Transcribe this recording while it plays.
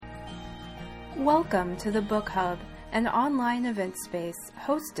Welcome to the Book Hub, an online event space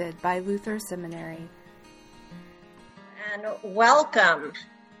hosted by Luther Seminary. And welcome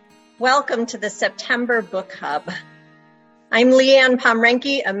to the September Book Hub. I'm Leanne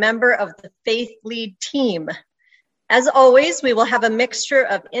Pomrenke, a member of the Faith Lead team. As always, we will have a mixture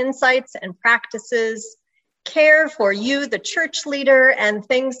of insights and practices, care for you, the church leader, and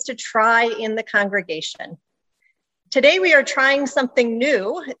things to try in the congregation. Today we are trying something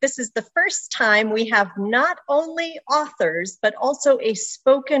new. This is the first time we have not only authors, but also a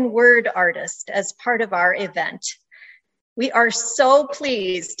spoken word artist as part of our event. We are so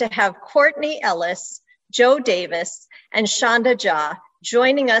pleased to have Courtney Ellis, Joe Davis, and Shonda Jha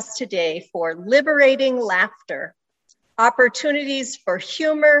joining us today for Liberating Laughter, Opportunities for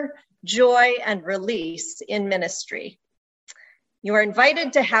Humor, Joy, and Release in Ministry. You are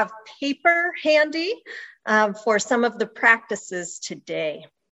invited to have paper handy for some of the practices today.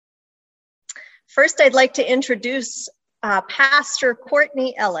 First, I'd like to introduce Pastor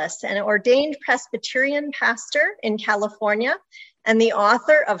Courtney Ellis, an ordained Presbyterian pastor in California and the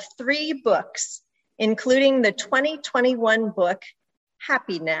author of 3 books, including the 2021 book,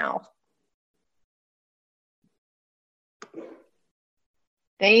 Happy Now.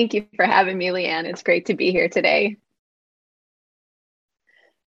 Thank you for having me, Leanne. It's great to be here today.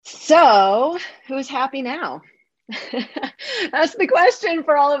 So, who's happy now? That's the question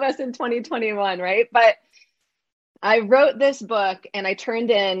for all of us in 2021, right? But I wrote this book and I turned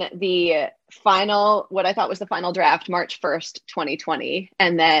in the final, what I thought was the final draft, March 1st, 2020.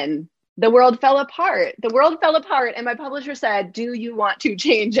 And then the world fell apart. And my publisher said, do you want to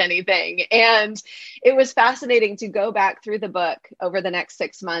change anything? And it was fascinating to go back through the book over the next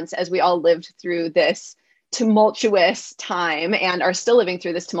 6 months as we all lived through this tumultuous time and are still living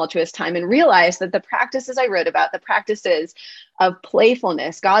through this tumultuous time, and realize that the practices I wrote about, the practices of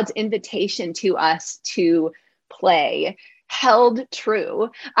playfulness, God's invitation to us to play, held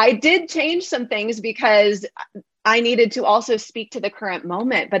true. I did change some things because I needed to also speak to the current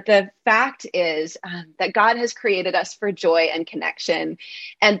moment. But the fact is that God has created us for joy and connection,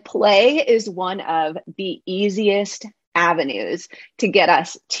 and play is one of the easiest avenues to get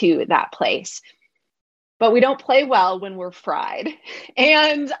us to that place. But we don't play well when we're fried.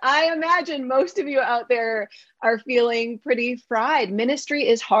 And I imagine most of you out there are feeling pretty fried. Ministry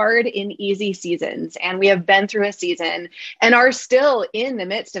is hard in easy seasons. And we have been through a season and are still in the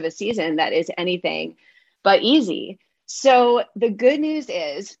midst of a season that is anything but easy. So the good news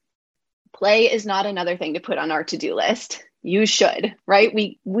is play is not another thing to put on our to-do list. You should, right?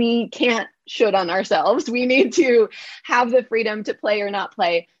 We can't should on ourselves. We need to have the freedom to play or not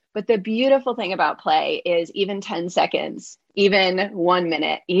play. But the beautiful thing about play is even 10 seconds, even 1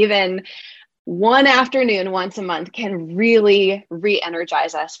 minute, even one afternoon once a month can really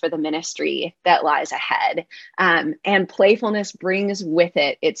re-energize us for the ministry that lies ahead. And playfulness brings with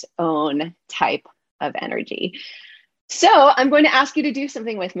it its own type of energy. So I'm going to ask you to do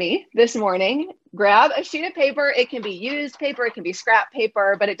something with me this morning. Grab a sheet of paper. It can be used paper, it can be scrap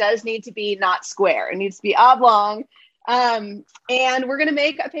paper, but it does need to be not square. It needs to be oblong. And we're going to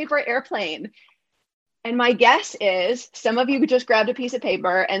make a paper airplane. And my guess is some of you just grabbed a piece of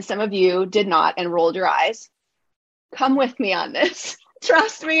paper and some of you did not and rolled your eyes. Come with me on this.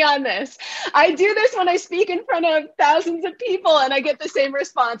 Trust me on this. I do this when I speak in front of thousands of people and I get the same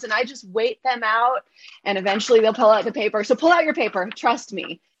response, and I just wait them out and eventually they'll pull out the paper. So pull out your paper. Trust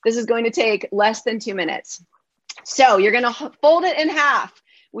me. This is going to take less than 2 minutes. So you're going to fold it in half.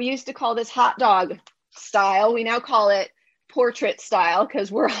 We used to call this hot dog style. We now call it portrait style because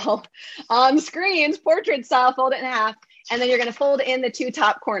we're all on screens. Portrait style, fold it in half. And then you're going to fold in the 2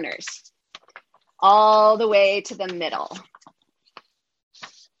 top corners all the way to the middle.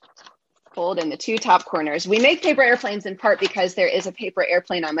 Fold in the 2 top corners. We make paper airplanes in part because there is a paper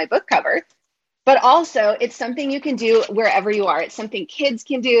airplane on my book cover, but also it's something you can do wherever you are. It's something kids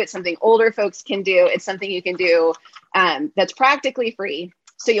can do. It's something older folks can do. It's something you can do that's practically free.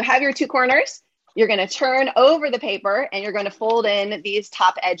 So you have your 2 corners. You're going to turn over the paper and you're going to fold in these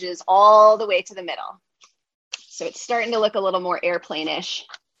top edges all the way to the middle. So it's starting to look a little more airplane-ish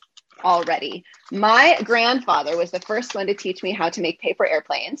already. My grandfather was the first one to teach me how to make paper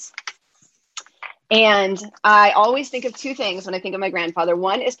airplanes. And I always think of 2 things when I think of my grandfather.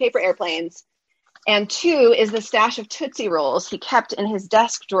 1 is paper airplanes, and 2 is the stash of Tootsie Rolls he kept in his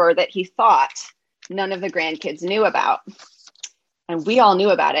desk drawer that he thought none of the grandkids knew about. And we all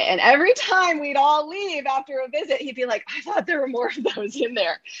knew about it. And every time we'd all leave after a visit, he'd be like, I thought there were more of those in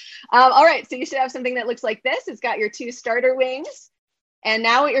there. All right, so you should have something that looks like this. It's got your 2 starter wings. And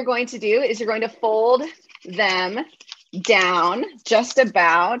now what you're going to do is you're going to fold them down just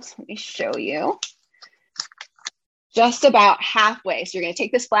about, let me show you, just about halfway. So you're going to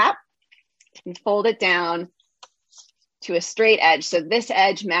take this flap and fold it down to a straight edge. So this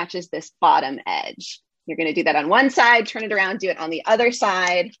edge matches this bottom edge. You're going to do that on one side, turn it around, do it on the other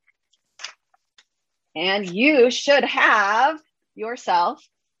side. And you should have yourself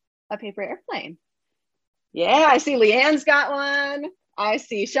a paper airplane. Yeah, I see Leanne's got one. I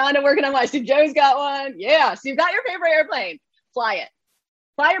see Shonda working on one. I see Joe's got one. Yeah, so you've got your paper airplane. Fly it.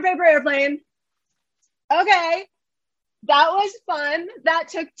 Fly your paper airplane. Okay, that was fun. That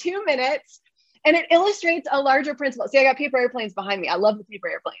took 2 minutes. And it illustrates a larger principle. See, I got paper airplanes behind me. I love the paper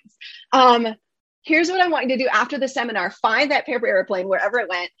airplanes. Here's what I want you to do after the seminar. Find that paper airplane wherever it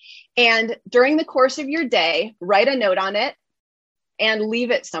went. And during the course of your day, write a note on it and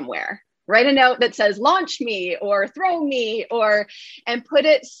leave it somewhere. Write a note that says, launch me or throw me, and put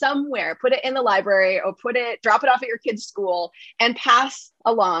it somewhere. Put it in the library or drop it off at your kid's school and pass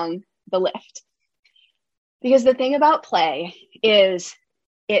along the lift. Because the thing about play is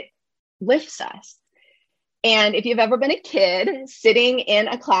it lifts us. And if you've ever been a kid sitting in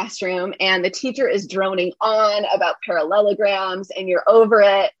a classroom and the teacher is droning on about parallelograms and you're over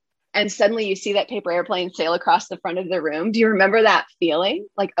it, and suddenly you see that paper airplane sail across the front of the room, do you remember that feeling?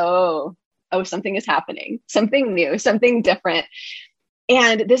 Like, oh, something is happening, something new, something different.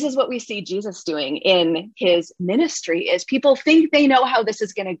 And this is what we see Jesus doing in his ministry is people think they know how this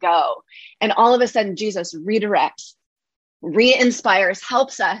is going to go. And all of a sudden, Jesus redirects, re-inspires,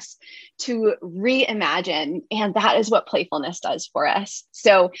 helps us to reimagine. And that is what playfulness does for us.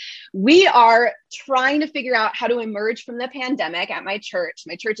 So we are trying to figure out how to emerge from the pandemic at my church.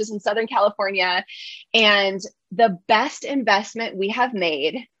 My church is in Southern California. And the best investment we have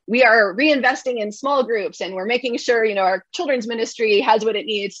made, we are reinvesting in small groups and we're making sure, our children's ministry has what it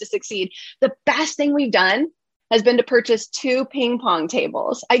needs to succeed. The best thing we've done has been to purchase 2 ping pong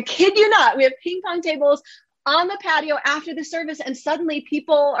tables. I kid you not. We have ping pong tables on the patio after the service, and suddenly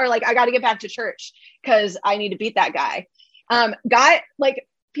people are like, I got to get back to church because I need to beat that guy.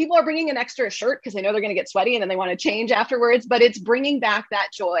 People are bringing an extra shirt because they know they're going to get sweaty and then they want to change afterwards, but it's bringing back that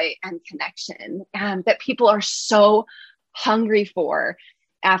joy and connection that people are so hungry for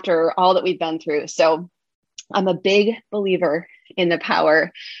after all that we've been through. So I'm a big believer in the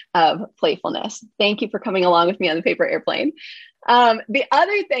power of playfulness. Thank you for coming along with me on the paper airplane. The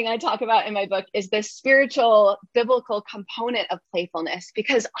other thing I talk about in my book is the spiritual biblical component of playfulness,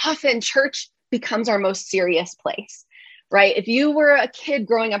 because often church becomes our most serious place, right? If you were a kid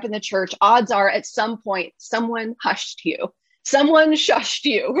growing up in the church, odds are at some point, someone hushed you, someone shushed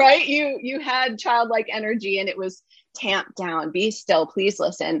you, right? You had childlike energy and it was tamped down. Be still, please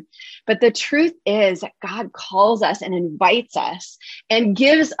listen. But the truth is that God calls us and invites us and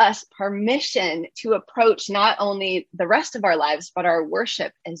gives us permission to approach not only the rest of our lives, but our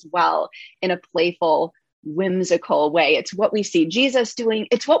worship as well in a playful, whimsical way. It's what we see Jesus doing.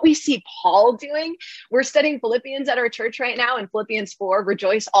 It's what we see Paul doing. We're studying Philippians at our church right now in Philippians 4,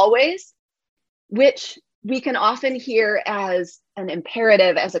 rejoice always, which we can often hear as an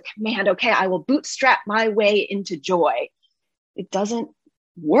imperative, as a command. Okay, I will bootstrap my way into joy. It doesn't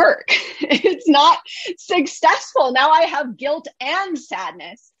work. It's not successful. Now I have guilt and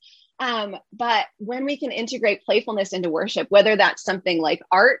sadness. But when we can integrate playfulness into worship, whether that's something like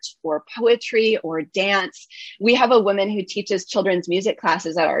art or poetry or dance, we have a woman who teaches children's music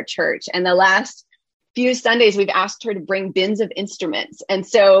classes at our church. And the last few Sundays, we've asked her to bring bins of instruments. And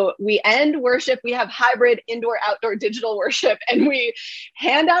so we end worship. We have hybrid indoor, outdoor, digital worship, and we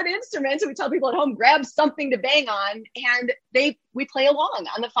hand out instruments. And we tell people at home, grab something to bang on. And we play along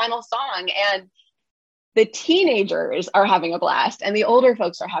on the final song. And the teenagers are having a blast and the older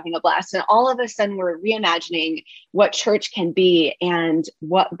folks are having a blast. And all of a sudden we're reimagining what church can be and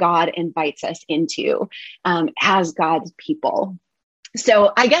what God invites us into as God's people.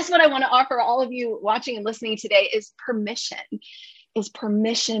 So I guess what I want to offer all of you watching and listening today is permission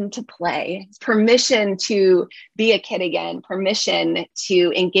to play, it's permission to be a kid again, permission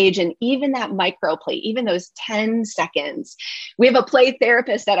to engage in even that micro play, even those 10 seconds. We have a play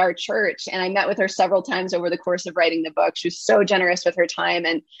therapist at our church, and I met with her several times over the course of writing the book. She was so generous with her time.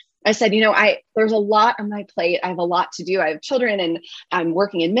 And I said, there's a lot on my plate. I have a lot to do. I have children and I'm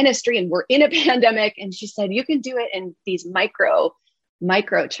working in ministry and we're in a pandemic. And she said, you can do it in these micro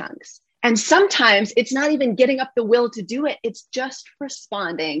chunks. And sometimes it's not even getting up the will to do it. It's just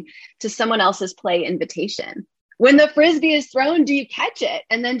responding to someone else's play invitation. When the Frisbee is thrown, do you catch it?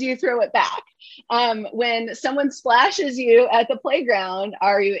 And then do you throw it back? When someone splashes you at the playground,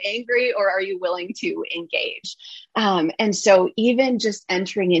 are you angry or are you willing to engage? And so even just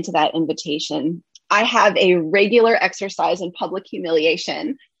entering into that invitation I have a regular exercise in public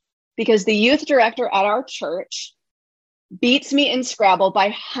humiliation because the youth director at our church beats me in Scrabble by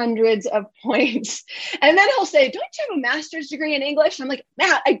hundreds of points. And then he'll say, don't you have a master's degree in English? I'm like,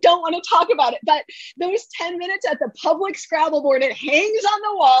 Matt, I don't want to talk about it. But those 10 minutes at the public Scrabble board, it hangs on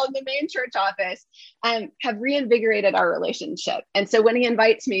the wall in the main church office, have reinvigorated our relationship. And so when he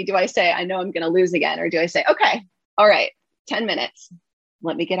invites me, do I say, I know I'm going to lose again? Or do I say, okay, all right, 10 minutes.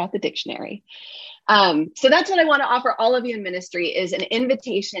 Let me get out the dictionary. So that's what I want to offer all of you in ministry is an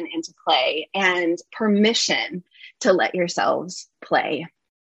invitation into play and permission to let yourselves play.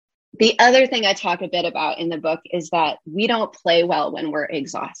 The other thing I talk a bit about in the book is that we don't play well when we're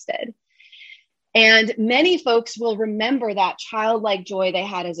exhausted. And many folks will remember that childlike joy they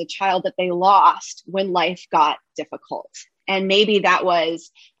had as a child that they lost when life got difficult. And maybe that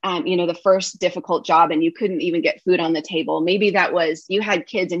was, the first difficult job and you couldn't even get food on the table. Maybe that was you had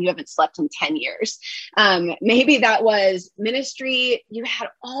kids and you haven't slept in 10 years. Maybe that was ministry. You had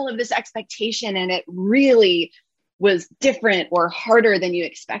all of this expectation and it really was different or harder than you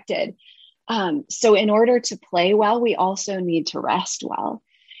expected. So in order to play well, we also need to rest well.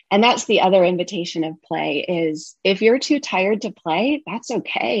 And that's the other invitation of play is if you're too tired to play, that's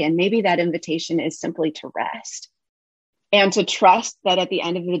okay. And maybe that invitation is simply to rest. And to trust that at the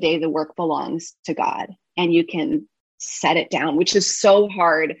end of the day, the work belongs to God and you can set it down, which is so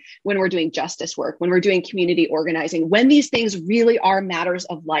hard when we're doing justice work, when we're doing community organizing, when these things really are matters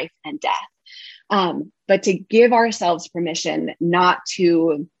of life and death. But to give ourselves permission not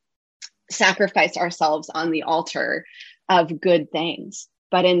to sacrifice ourselves on the altar of good things,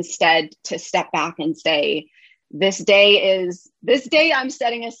 but instead to step back and say, this day I'm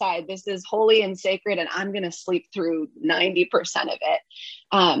setting aside. This is holy and sacred, and I'm going to sleep through 90% of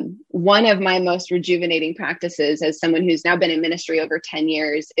it. One of my most rejuvenating practices as someone who's now been in ministry over 10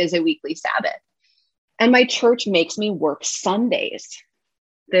 years is a weekly Sabbath. And my church makes me work Sundays.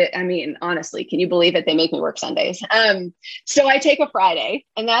 Honestly, can you believe it? They make me work Sundays. So I take a Friday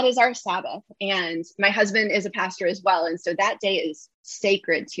and that is our Sabbath. And my husband is a pastor as well. And so that day is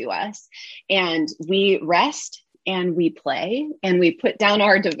sacred to us. And we rest and we play and we put down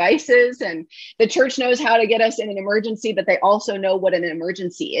our devices, and the church knows how to get us in an emergency, but they also know what an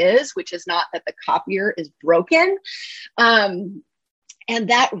emergency is, which is not that the copier is broken. And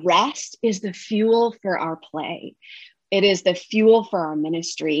that rest is the fuel for our play. It is the fuel for our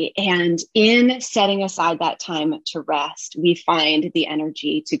ministry. And in setting aside that time to rest, we find the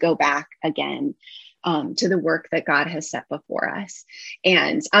energy to go back again to the work that God has set before us.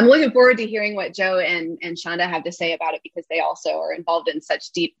 And I'm looking forward to hearing what Joe and Shonda have to say about it, because they also are involved in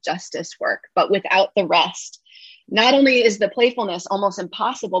such deep justice work. But without the rest, not only is the playfulness almost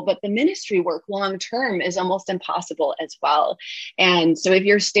impossible, but the ministry work long-term is almost impossible as well. And so if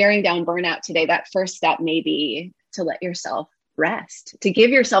you're staring down burnout today, that first step may be to let yourself rest, to give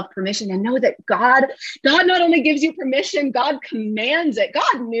yourself permission and know that God not only gives you permission, God commands it.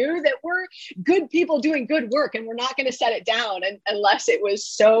 God knew that we're good people doing good work, and we're not going to set it down unless it was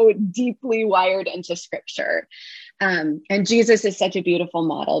so deeply wired into scripture. And Jesus is such a beautiful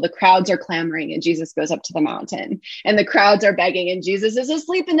model. The crowds are clamoring and Jesus goes up to the mountain, and the crowds are begging and Jesus is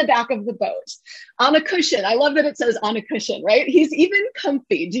asleep in the back of the boat on a cushion. I love that it says on a cushion, right? He's even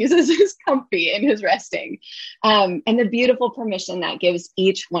comfy. Jesus is comfy in his resting. And the beautiful permission that gives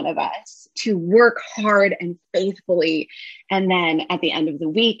each one of us to work hard and faithfully. And then at the end of the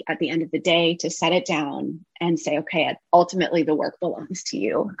week, at the end of the day, to set it down and say, okay, ultimately the work belongs to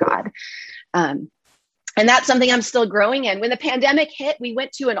you, God. And that's something I'm still growing in. When the pandemic hit, we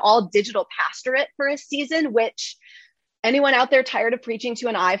went to an all digital pastorate for a season, which anyone out there tired of preaching to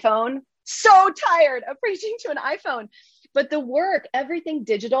an iPhone? So tired of preaching to an iPhone. But the work, everything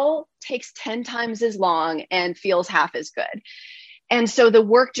digital, takes 10 times as long and feels half as good. And so the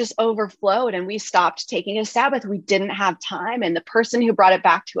work just overflowed and we stopped taking a Sabbath. We didn't have time. And the person who brought it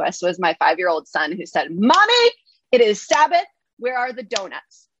back to us was my 5-year-old son, who said, "Mommy, it is Sabbath. Where are the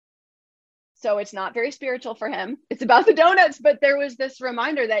donuts?" So it's not very spiritual for him. It's about the donuts. But there was this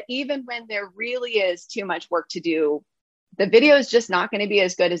reminder that even when there really is too much work to do, the video is just not going to be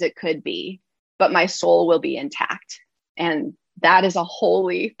as good as it could be, but my soul will be intact. And that is a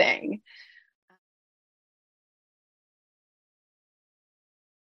holy thing.